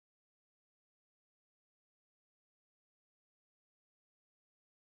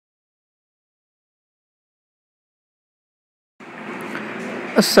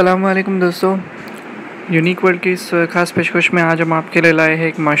अस्सलाम वालेकुम दोस्तों, यूनिक वर्ल्ड की इस खास पेशकश में आज हम आपके लिए लाए हैं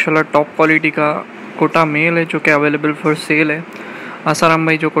एक माशाल्लाह टॉप क्वालिटी का कोटा मेल है जो कि अवेलेबल फॉर सेल है। आसाराम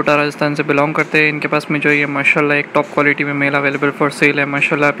भाई जो कोटा राजस्थान से बिलोंग करते हैं, इनके पास में जो ये माशाल्लाह एक टॉप क्वालिटी में मेल अवेलेबल फॉर सेल है।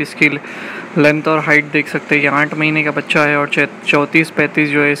 माशाल्लाह आप इसकी लेंथ और हाइट देख सकते हैं। ये 8 महीने का बच्चा है और 34-35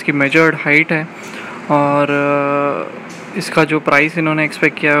 जो है इसकी मेजर्ड हाइट है। और इसका जो प्राइस इन्होंने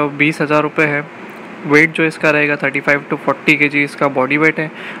एक्सपेक्ट किया है वो 20,000 रुपये है। वेट जो इसका रहेगा 35 to 40 kg इसका बॉडी वेट है।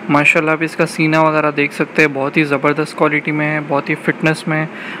 माशाल्लाह आप इसका सीना वगैरह देख सकते हैं, बहुत ही ज़बरदस्त क्वालिटी में है, बहुत ही फिटनेस में है।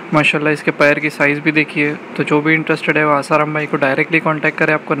 माशाल्लाह इसके पैर की साइज़ भी देखिए। तो जो भी इंटरेस्टेड है वो आसाराम भाई को डायरेक्टली कांटेक्ट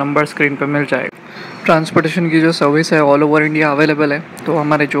करें, आपको नंबर स्क्रीन पर मिल जाएगा। ट्रांसपोर्टेशन की जो सर्विस है ऑल ओवर इंडिया अवेलेबल है। तो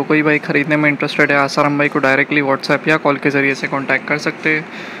हमारे जो कोई भाई ख़रीदने में इंटरेस्टेड है आसाराम भाई को डायरेक्टली व्हाट्सएप या कॉल के ज़रिए से कॉन्टैक्ट कर सकते हैं।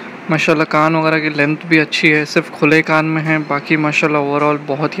 माशाल्लाह कान वगैरह की लेंथ भी अच्छी है, सिर्फ खुले कान में है, बाकी माशाल्लाह ओवरऑल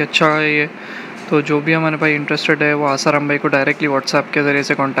बहुत ही अच्छा है ये। तो जो भी हमारे भाई इंटरेस्टेड है वो आसाराम भाई को डायरेक्टली व्हाट्सएप के ज़रिए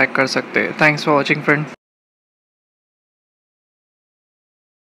से कांटेक्ट कर सकते हैं। Thanks for watching friend.